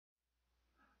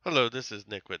Hello, this is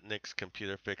Nick with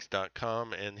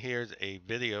nickscomputerfix.com, and here's a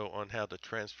video on how to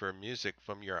transfer music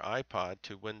from your iPod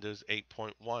to Windows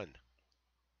 8.1.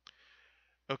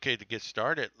 Okay, to get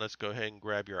started, let's go ahead and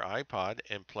grab your iPod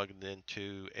and plug it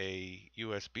into a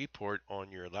USB port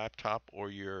on your laptop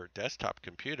or your desktop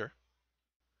computer.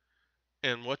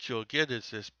 And what you'll get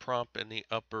is this prompt in the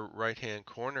upper right-hand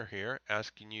corner here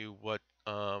asking you what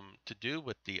to do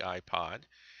with the iPod.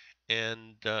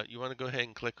 And you want to go ahead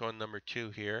and click on number 2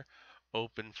 here,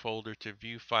 open folder to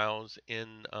view files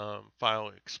in File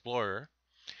Explorer.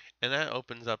 And that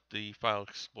opens up the File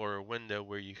Explorer window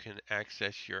where you can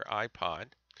access your iPod.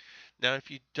 Now, if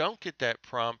you don't get that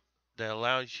prompt that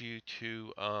allows you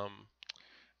to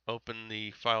open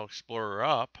the File Explorer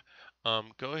up,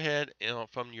 go ahead and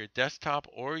from your desktop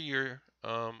or your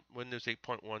Windows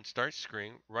 8.1 start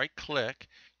screen, right click,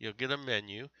 you'll get a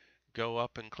menu, go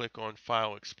up and click on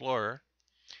File Explorer,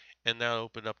 and now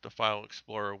open up the File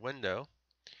Explorer window,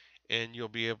 and you'll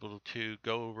be able to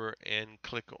go over and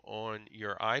click on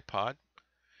your iPod,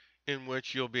 in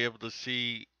which you'll be able to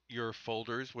see your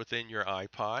folders within your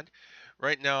iPod.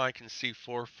 Right now I can see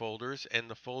 4 folders, and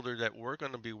the folder that we're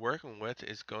going to be working with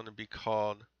is going to be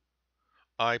called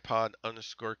iPod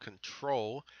underscore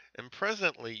control, and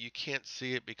presently you can't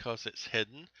see it because it's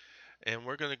hidden. And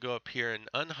we're going to go up here and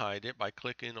unhide it by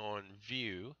clicking on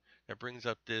View. That brings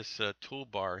up this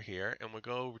toolbar here, and we'll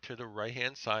go over to the right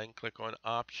hand side and click on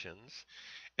Options,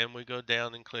 and we go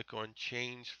down and click on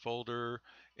Change Folder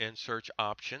and Search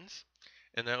Options,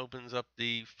 and that opens up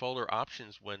the Folder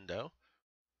Options window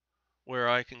where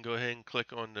I can go ahead and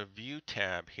click on the View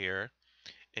tab here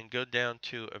and go down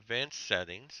to Advanced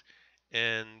Settings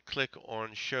and click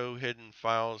on Show Hidden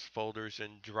Files, Folders,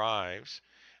 and Drives.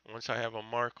 And once I have a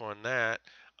mark on that,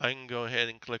 I can go ahead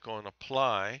and click on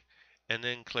Apply and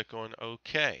then click on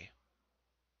OK.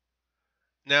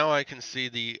 Now I can see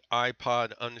the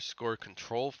iPod underscore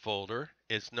control folder.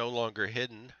 It's no longer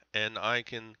hidden, and I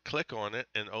can click on it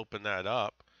and open that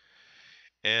up.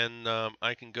 And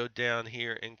I can go down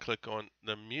here and click on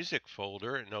the music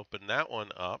folder and open that one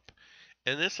up.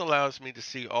 And this allows me to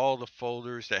see all the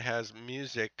folders that has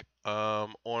music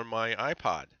on my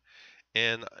iPod.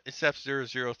 And it's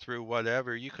F00 through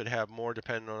whatever. You could have more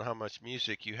depending on how much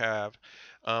music you have.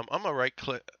 I'm gonna right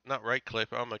click, not right click,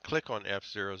 but I'm gonna click on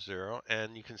F00,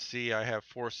 and you can see I have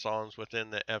 4 songs within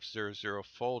the F00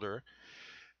 folder.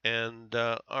 And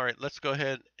all right, let's go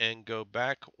ahead and go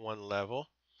back one level.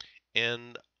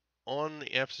 And on the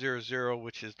F00,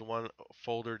 which is the one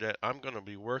folder that I'm going to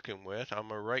be working with, I'm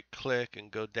going to right click and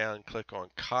go down and click on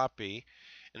copy.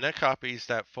 And that copies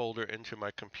that folder into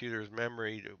my computer's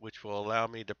memory, which will allow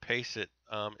me to paste it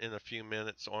in a few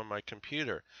minutes on my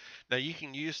computer. Now you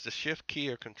can use the shift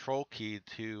key or control key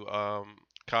to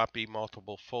copy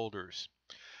multiple folders.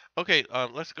 Okay,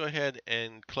 let's go ahead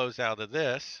and close out of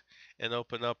this and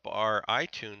open up our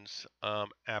iTunes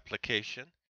application.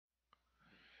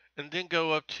 And then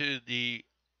go up to the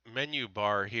menu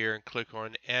bar here and click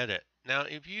on Edit. Now,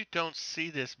 if you don't see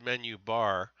this menu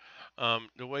bar,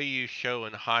 the way you show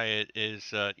and hide it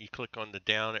is you click on the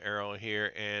down arrow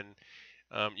here, and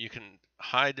you can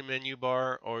hide the menu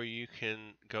bar, or you can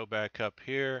go back up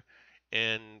here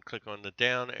and click on the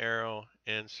down arrow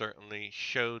and certainly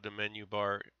show the menu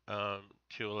bar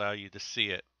to allow you to see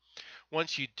it.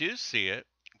 Once you do see it,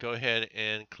 go ahead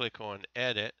and click on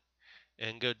Edit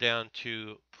and go down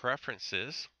to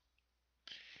Preferences.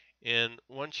 And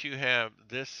once you have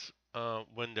this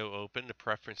window open, the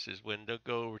Preferences window,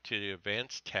 go over to the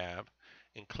Advanced tab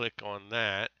and click on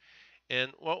that.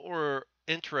 And what we're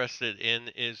interested in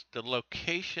is the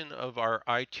location of our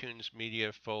iTunes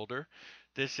media folder.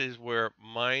 This is where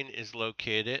mine is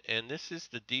located, and this is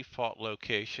the default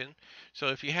location. So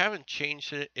if you haven't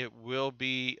changed it, it will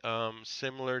be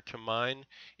similar to mine.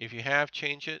 If you have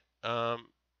changed it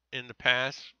in the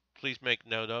past, please make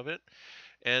note of it.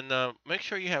 And make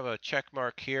sure you have a check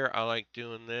mark here. I like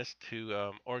doing this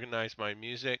to organize my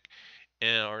music,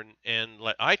 and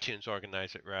let iTunes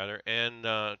organize it rather, and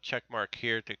check mark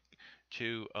here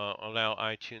to allow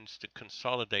iTunes to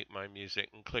consolidate my music,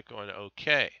 and click on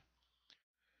OK.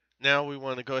 Now we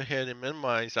want to go ahead and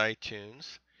minimize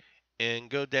iTunes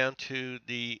and go down to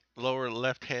the lower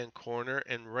left hand corner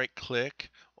and right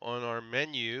click on our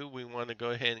menu. We want to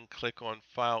go ahead and click on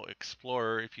File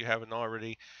Explorer if you haven't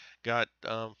already got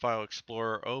File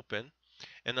Explorer open.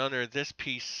 And under this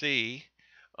PC,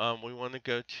 we want to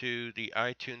go to the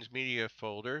iTunes Media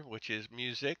folder, which is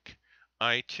Music,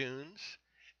 iTunes,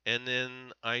 and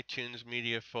then iTunes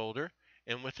Media folder.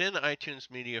 And within the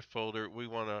iTunes Media folder, we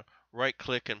want to right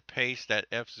click and paste that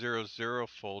F00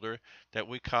 folder that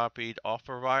we copied off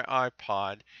of our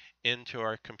iPod into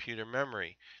our computer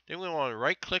memory. Then we want to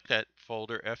right click that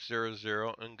folder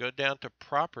F00 and go down to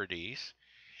Properties,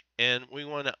 and we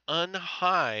want to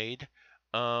unhide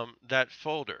that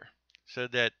folder so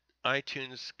that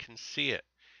iTunes can see it.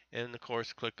 And of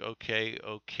course, click OK,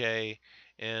 OK,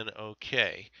 and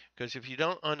OK. Because if you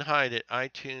don't unhide it,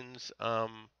 iTunes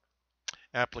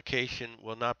application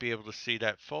will not be able to see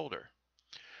that folder.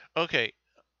 Okay,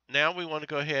 now we want to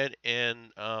go ahead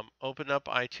and open up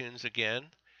iTunes again,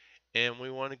 and we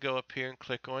want to go up here and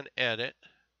click on Edit,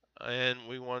 and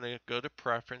we want to go to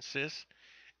Preferences,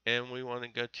 and we want to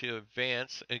go to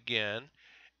Advanced again,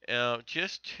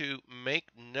 just to make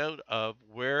note of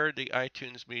where the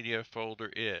iTunes Media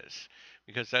folder is,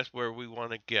 because that's where we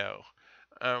want to go.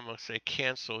 I'm going to say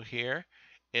Cancel here,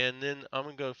 and then I'm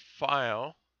going to go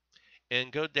File,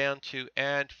 and go down to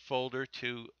Add Folder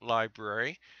to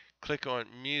Library. Click on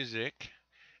Music,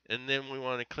 and then we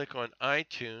want to click on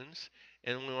iTunes,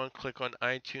 and we want to click on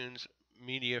iTunes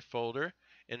Media Folder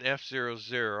and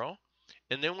F00,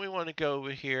 and then we want to go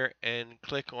over here and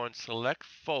click on Select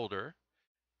Folder,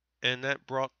 and that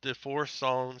brought the 4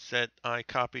 songs that I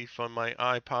copied from my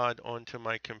iPod onto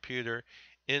my computer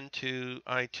into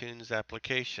iTunes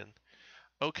application.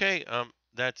 Okay,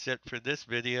 that's it for this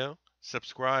video.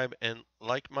 Subscribe and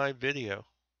like my video.